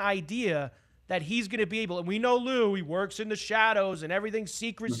decent idea that he's going to be able. And we know Lou, he works in the shadows and everything's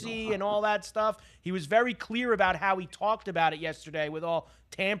secrecy and all that stuff. He was very clear about how he talked about it yesterday with all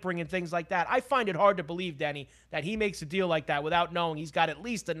tampering and things like that. I find it hard to believe, Denny, that he makes a deal like that without knowing he's got at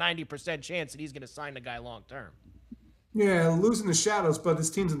least a 90% chance that he's going to sign the guy long term. Yeah, losing the shadows, but his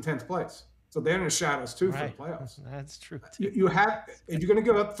team's in 10th place. So they're in the shadows, too, for the playoffs. That's true, too. You have, if you're going to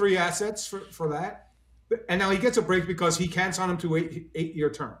give up 3 assets for that, and now he gets a break because he can sign him to an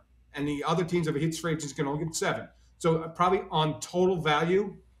 8-year term. And the other teams, if he hits free agents, can only get 7. So probably on total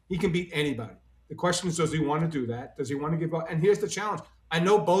value, he can beat anybody. The question is, does he want to do that? Does he want to give up? And here's the challenge. I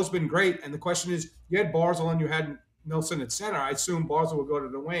know Bo's been great, and the question is, you had Barzal and you had Nelson at center. I assume Barzal will go to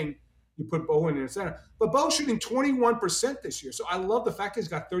the wing. You put Bo in the center. But Bo's shooting 21% this year. So I love the fact that he's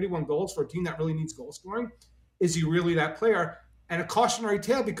got 31 goals for a team that really needs goal scoring. Is he really that player? And a cautionary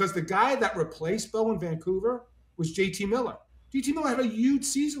tale, because the guy that replaced Bo in Vancouver was JT Miller. JT Miller had a huge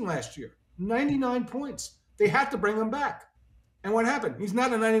season last year, 99 points. They had to bring him back. And what happened? He's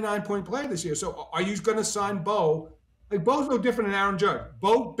not a 99-point player this year. So are you going to sign Bo? Like, Bo's no different than Aaron Judge.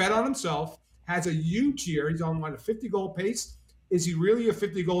 Bo bet on himself, has a huge year. He's on a 50-goal pace. Is he really a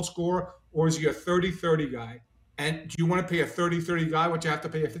 50-goal scorer, or is he a 30-30 guy? And do you want to pay a 30-30 guy what you have to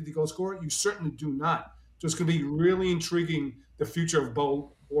pay a 50-goal scorer? You certainly do not. So it's going to be really intriguing, the future of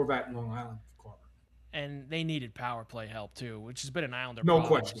Bo Horvat in Long Island. And they needed power play help too, which has been an Islander problem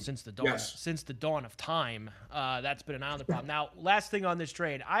question. Since the dawn of time. That's been an Islander problem. Now, last thing on this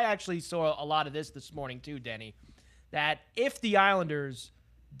trade, I actually saw a lot of this morning too, Denny, that if the Islanders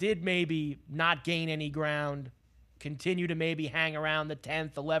did maybe not gain any ground, continue to maybe hang around the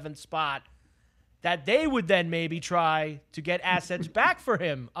 10th, 11th spot, that they would then maybe try to get assets back for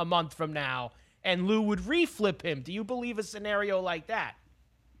him a month from now, and Lou would reflip him. Do you believe a scenario like that?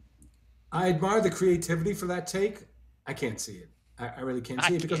 I admire the creativity for that take. I can't see it. I really can't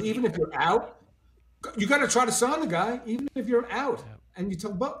see it, because even if you're out, you got to try to sign the guy, even if you're out. And you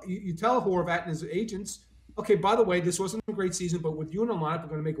tell Horvat and his agents, Okay, by the way, this wasn't a great season, but with you in the lineup, we're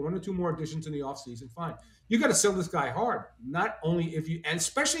going to make 1 or 2 more additions in the offseason. Fine. You got to sell this guy hard, not only if you, and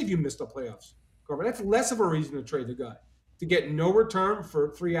especially if you missed the playoffs. But that's less of a reason to trade the guy. To get no return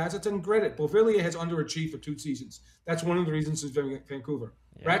for 3 assets, and credit, Beauvillier has underachieved for 2 seasons. That's one of the reasons he's been at Vancouver.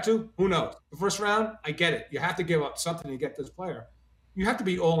 Yeah. Ratu, who knows? The first round, I get it. You have to give up something to get this player. You have to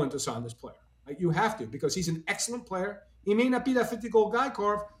be all in to sign this player. Right? You have to, because he's an excellent player. He may not be that 50-goal guy,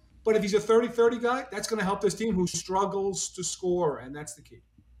 Carv, but if he's a 30-30 guy, that's going to help this team who struggles to score, and that's the key.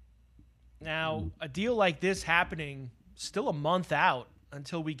 Now, a deal like this happening still a month out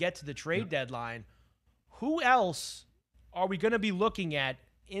until we get to the trade deadline. Who else are we going to be looking at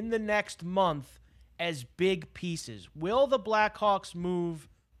in the next month as big pieces? Will the Blackhawks move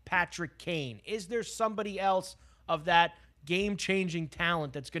Patrick Kane? Is there somebody else of that game-changing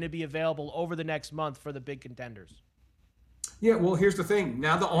talent that's going to be available over the next month for the big contenders? Yeah, well, here's the thing.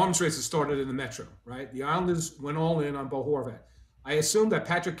 Now the arms race has started in the Metro, right? The Islanders went all in on Bo Horvat. I assume that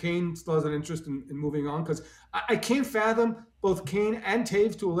Patrick Kane still has an interest in moving on, because I can't fathom both Kane and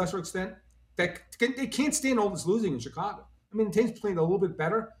Taves to a lesser extent that they can't stand all this losing in Chicago. I mean, Taves playing a little bit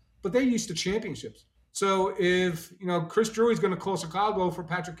better, but they're used to championships. So if, Chris Drury's going to call Chicago for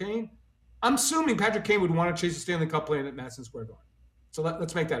Patrick Kane, I'm assuming Patrick Kane would want to chase the Stanley Cup playing at Madison Square Garden. So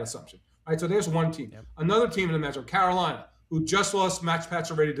let's make that assumption. All right, so there's one team. Yep. Another team in the Metro, Carolina, who just lost Max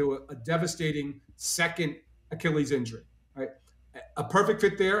Pacioretty to a devastating second Achilles injury. Right, a perfect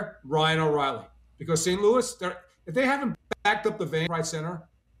fit there, Ryan O'Reilly, because St. Louis, if they haven't backed up the Van right center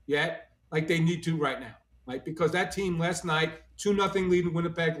yet, like they need to right now, right? Because that team last night, 2-0 lead in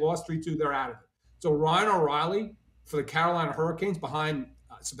Winnipeg, lost 3-2, they're out of it. So Ryan O'Reilly for the Carolina Hurricanes behind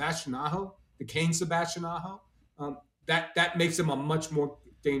Sebastian Aho, the Kane Sebastian Aho, that makes them a much more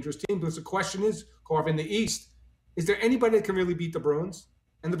dangerous team. Because the question is, Carv, in the East, is there anybody that can really beat the Bruins?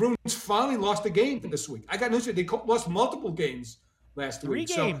 And the Bruins finally lost a game this week. I got news for you. They lost multiple games last week.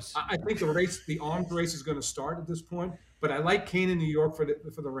 3 games. So I think the arms race is going to start at this point. But I like Kane in New York for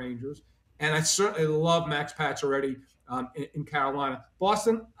the Rangers. And I certainly love Max Pacioretty in Carolina.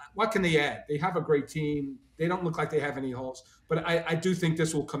 Boston, what can they add? They have a great team. They don't look like they have any holes. But I do think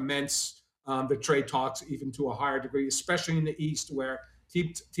this will commence the trade talks even to a higher degree, especially in the East, where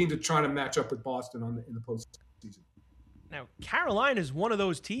teams are trying to match up with Boston in the postseason. Now, Carolina is one of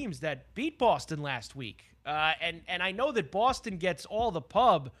those teams that beat Boston last week. And I know that Boston gets all the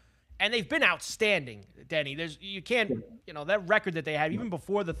pub, and they've been outstanding, Denny. That record that they had, even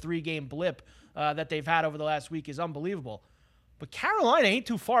before the 3-game blip that they've had over the last week, is unbelievable. But Carolina ain't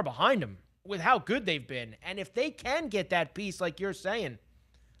too far behind them with how good they've been. And if they can get that piece, like you're saying,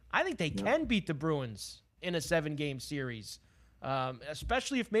 I think they can beat the Bruins in a 7-game series.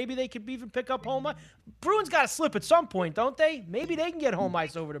 Especially if maybe they could even pick up home ice. Bruins got to slip at some point, don't they? Maybe they can get home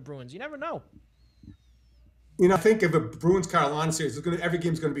ice over the Bruins. You never know. I think if the Bruins-Carolina series, every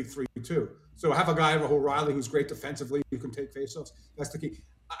game's going to be 3-2. So have a guy like O'Reilly who's great defensively, who can take faceoffs. That's the key.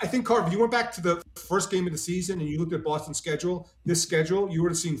 I think, Carver, if you went back to the first game of the season and you looked at Boston's schedule, you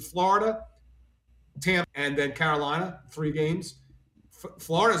would have seen Florida, Tampa, and then Carolina, 3 games.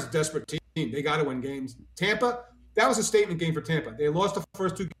 Florida's a desperate team. They got to win games. Tampa, that was a statement game for Tampa. They lost the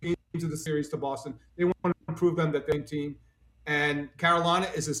first 2 games of the series to Boston. They want to prove them that they're a team. And Carolina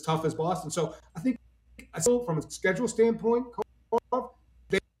is as tough as Boston. So I think from a schedule standpoint,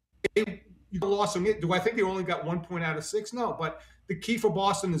 you lost them. Do I think they only got 1 point out of 6? No. But the key for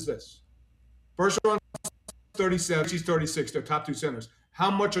Boston is this. Bergeron's 37, she's 36, their top 2 centers.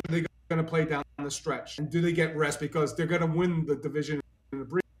 How much are they going to play down the stretch? And do they get rest? Because they're going to win the division in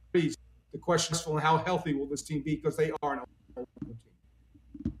the breeze. The question is, how healthy will this team be? Because they are an old team.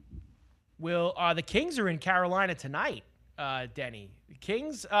 The Kings are in Carolina tonight, Denny. The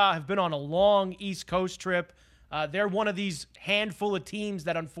Kings have been on a long East Coast trip. They're one of these handful of teams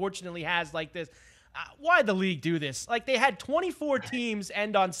that unfortunately has like this. Why'd the league do this? Like, they had 24 teams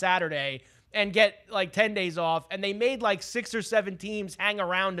end on Saturday and get like 10 days off, and they made like 6 or 7 teams hang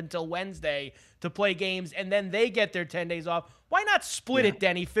around until Wednesday to play games, and then they get their 10 days off. Why not split it,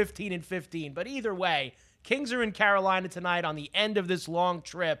 Denny, 15 and 15? But either way, Kings are in Carolina tonight on the end of this long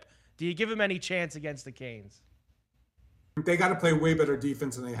trip. Do you give them any chance against the Canes? They got to play way better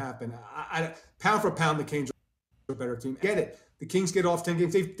defense than they have been. Pound for pound, the Canes are a better team. Get it. The Kings get off 10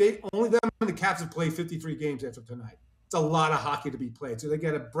 games. They only them and the Caps have played 53 games after tonight. It's a lot of hockey to be played. So they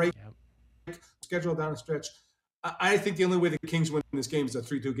get a break, schedule down the stretch. I think the only way the Kings win this game is a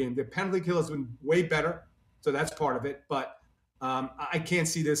 3-2 game. Their penalty kill has been way better, so that's part of it. But I can't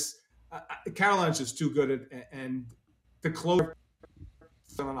see this. Carolina's just too good at, and to close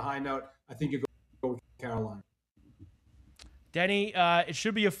on a high note, I think you go with Carolina. Denny, it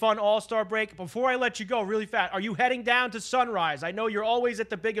should be a fun All-Star break. Before I let you go, really fast, are you heading down to Sunrise? I know you're always at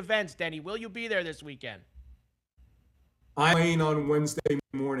the big events, Denny. Will you be there this weekend? I'm playing on Wednesday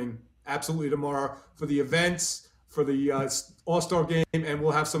morning, absolutely tomorrow, for the events, for the All-Star game, and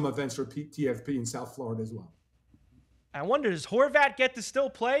we'll have some events for TFP in South Florida as well. I wonder, does Horvat get to still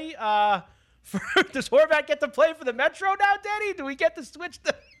play? Does Horvat get to play for the Metro now, Denny? Do we get to switch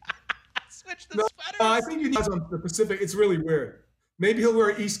the sweaters? I think he does on the Pacific. It's really weird. Maybe he'll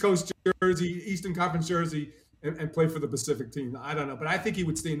wear East Coast jersey, Eastern Conference jersey, and play for the Pacific team. I don't know, but I think he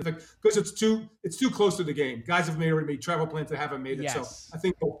would stay in the because it's too close to the game. Guys have already made travel plans that haven't made it, so I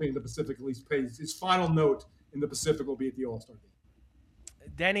think he'll be in the Pacific at least. His final note in the Pacific will be at the All-Star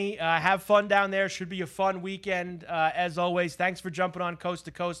game. Denny, have fun down there. Should be a fun weekend. As always, thanks for jumping on Coast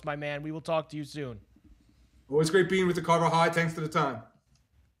to Coast, my man. We will talk to you soon. Always great being with the Carver High. Thanks for the time.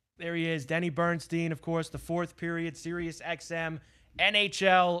 There he is, Denny Bernstein, of course, the Fourth Period, Sirius XM,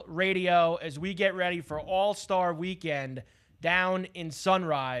 NHL Radio, as we get ready for All-Star Weekend down in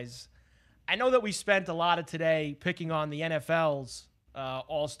Sunrise. I know that we spent a lot of today picking on the NFL's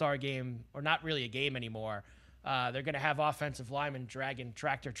All-Star game, or not really a game anymore. They're going to have offensive linemen dragging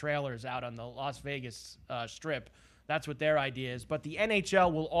tractor trailers out on the Las Vegas Strip. That's what their idea is. But the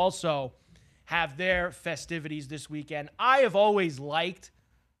NHL will also have their festivities this weekend. I have always liked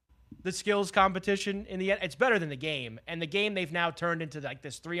the skills competition in the end. It's better than the game. And the game they've now turned into like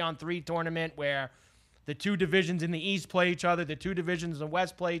this 3-on-3 tournament where the two divisions in the East play each other, the two divisions in the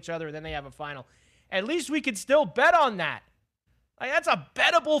West play each other, and then they have a final. At least we could still bet on that. Like, that's a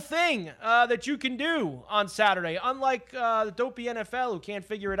bettable thing that you can do on Saturday, unlike the dopey NFL who can't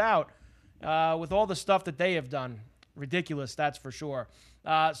figure it out with all the stuff that they have done. Ridiculous, that's for sure.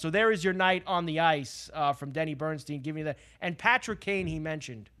 So there is your night on the ice from Denny Bernstein giving you that. And Patrick Kane, he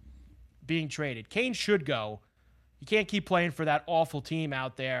mentioned being traded. Kane should go. You can't keep playing for that awful team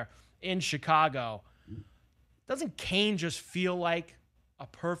out there in Chicago. Doesn't Kane just feel like a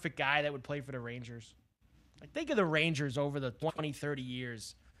perfect guy that would play for the Rangers? Like, think of the Rangers over the 20, 30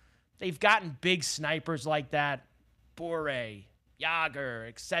 years. They've gotten big snipers like that. Bore, Yager,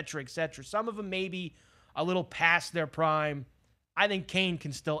 etc., etc. Some of them maybe a little past their prime. I think Kane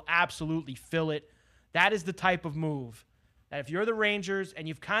can still absolutely fill it. That is the type of move that if you're the Rangers and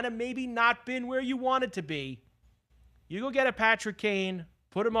you've kind of maybe not been where you wanted to be, you go get a Patrick Kane,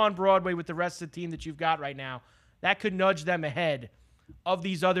 put him on Broadway with the rest of the team that you've got right now. That could nudge them ahead of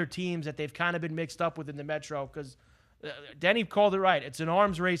these other teams that they've kind of been mixed up with in the Metro, because Denny called it right. It's an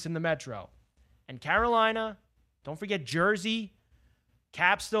arms race in the Metro. And Carolina, don't forget Jersey,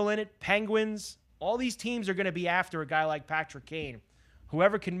 Cap's still in it, Penguins. All these teams are going to be after a guy like Patrick Kane.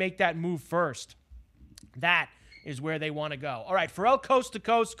 Whoever can make that move first, that is where they want to go. All right, Pharrell Coast to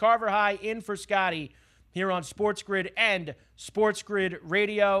Coast, Carver High in for Scotty here on Sports Grid and Sports Grid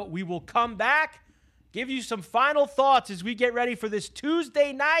Radio. We will come back, give you some final thoughts as we get ready for this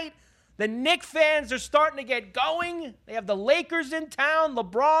Tuesday night. The Knicks fans are starting to get going. They have the Lakers in town,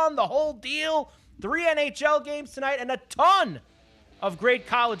 LeBron, the whole deal. 3 NHL games tonight and a ton of great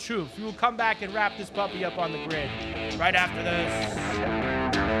college hoops. We will come back and wrap this puppy up on the grid right after this.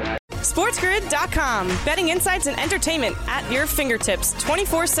 SportsGrid.com. Betting insights and entertainment at your fingertips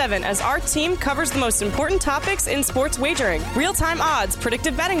 24/7 as our team covers the most important topics in sports wagering. Real-time odds,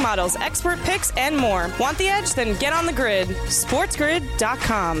 predictive betting models, expert picks, and more. Want the edge? Then get on the grid.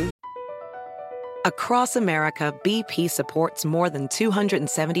 SportsGrid.com. Across America, BP supports more than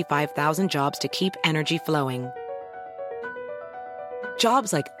 275,000 jobs to keep energy flowing.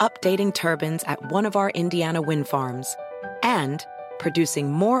 Jobs like updating turbines at one of our Indiana wind farms and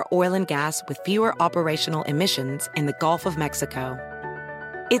producing more oil and gas with fewer operational emissions in the Gulf of Mexico.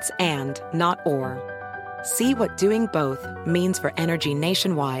 It's and, not or. See what doing both means for energy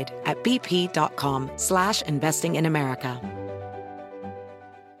nationwide at bp.com/investing in America.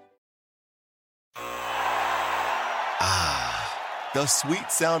 The sweet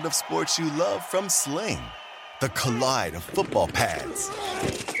sound of sports you love from Sling. The collide of football pads.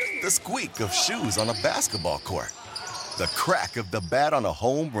 The squeak of shoes on a basketball court. The crack of the bat on a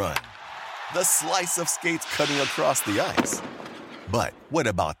home run. The slice of skates cutting across the ice. But what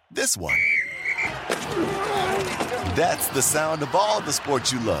about this one? That's the sound of all the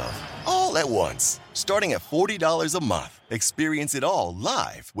sports you love, all at once. Starting at $40 a month. Experience it all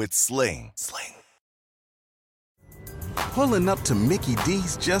live with Sling. Sling. Pulling up to Mickey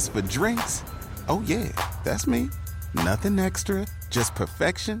D's just for drinks? Oh yeah, that's me. Nothing extra, just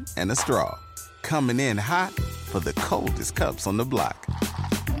perfection and a straw. Coming in hot for the coldest cups on the block.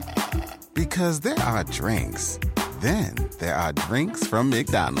 Because there are drinks. Then there are drinks from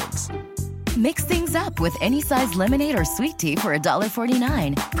McDonald's. Mix things up with any size lemonade or sweet tea for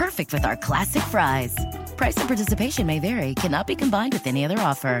 $1.49. Perfect with our classic fries. Price and participation may vary. Cannot be combined with any other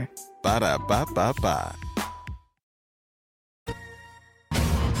offer. Ba-da-ba-ba-ba.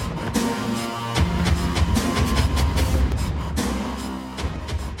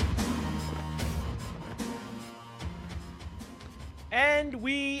 And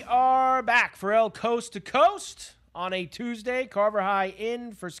we are back for El Coast to Coast on a Tuesday. Carver High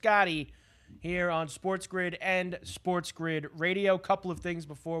in for Scotty here on Sports Grid and Sports Grid Radio. Couple of things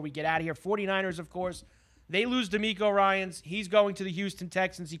before we get out of here. 49ers, of course, they lose DeMeco Ryans. He's going to the Houston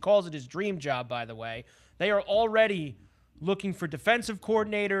Texans. He calls it his dream job, by the way. They are already looking for defensive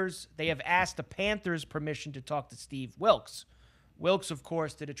coordinators. They have asked the Panthers permission to talk to Steve Wilks. Wilks, of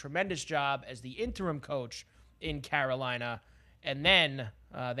course, did a tremendous job as the interim coach in Carolina. And then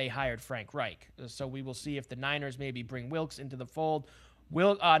they hired Frank Reich. So we will see if the Niners maybe bring Wilks into the fold.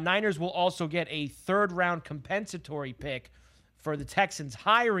 Niners will also get a third-round compensatory pick for the Texans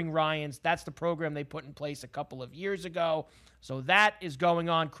hiring Ryans. That's the program they put in place a couple of years ago. So that is going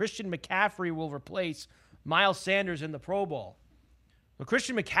on. Christian McCaffrey will replace Miles Sanders in the Pro Bowl. Well,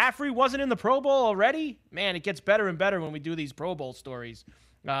 Christian McCaffrey wasn't in the Pro Bowl already? Man, it gets better and better when we do these Pro Bowl stories.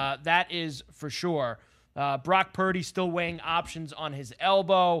 That is for sure. Brock Purdy still weighing options on his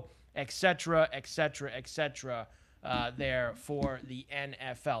elbow, etc., etc., etc. There for the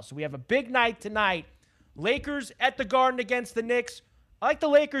NFL. So we have a big night tonight. Lakers at the Garden against the Knicks. I like the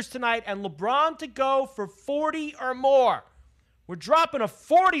Lakers tonight, and LeBron to go for 40 or more. We're dropping a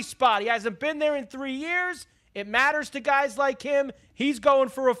 40 spot. He hasn't been there in 3 years. It matters to guys like him. He's going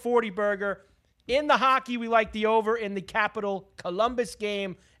for a 40-burger. In the hockey, we like the over in the Capital Columbus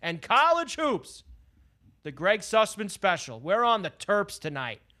game. And college hoops, the Greg Sussman special. We're on the Terps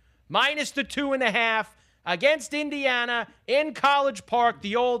tonight. Minus the 2.5 against Indiana in College Park.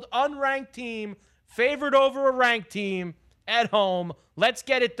 The old unranked team favored over a ranked team at home. Let's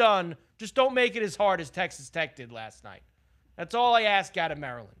get it done. Just don't make it as hard as Texas Tech did last night. That's all I ask out of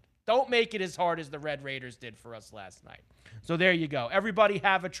Maryland. Don't make it as hard as the Red Raiders did for us last night. So there you go. Everybody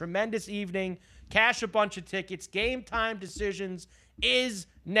have a tremendous evening. Cash a bunch of tickets. Game time decisions is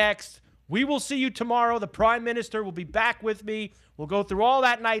next. We will see you tomorrow. The Prime Minister will be back with me. We'll go through all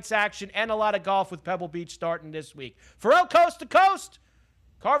that night's action and a lot of golf with Pebble Beach starting this week. For El Coast to Coast,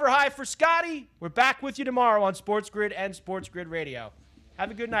 Carver High for Scotty. We're back with you tomorrow on Sports Grid and Sports Grid Radio.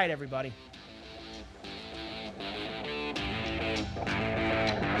 Have a good night, everybody.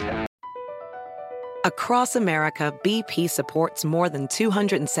 Across America, BP supports more than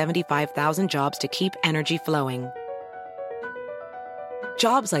 275,000 jobs to keep energy flowing.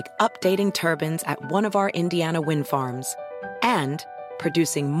 Jobs like updating turbines at one of our Indiana wind farms and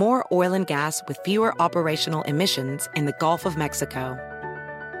producing more oil and gas with fewer operational emissions in the Gulf of Mexico.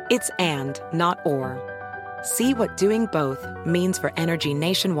 It's and, not or. See what doing both means for energy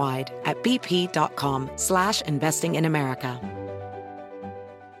nationwide at bp.com/investing in America.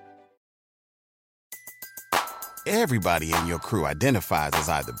 Everybody in your crew identifies as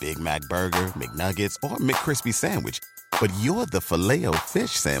either Big Mac Burger, McNuggets, or McCrispy Sandwich. But you're the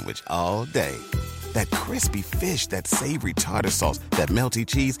Filet-O-Fish Sandwich all day. That crispy fish, that savory tartar sauce, that melty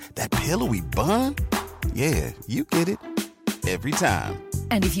cheese, that pillowy bun. Yeah, you get it. Every time.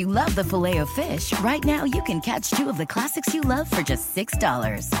 And if you love the Filet-O-Fish, right now you can catch 2 of the classics you love for just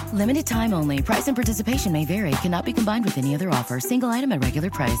 $6. Limited time only. Price and participation may vary. Cannot be combined with any other offer. Single item at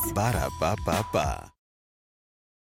regular price. Ba-da-ba-ba-ba.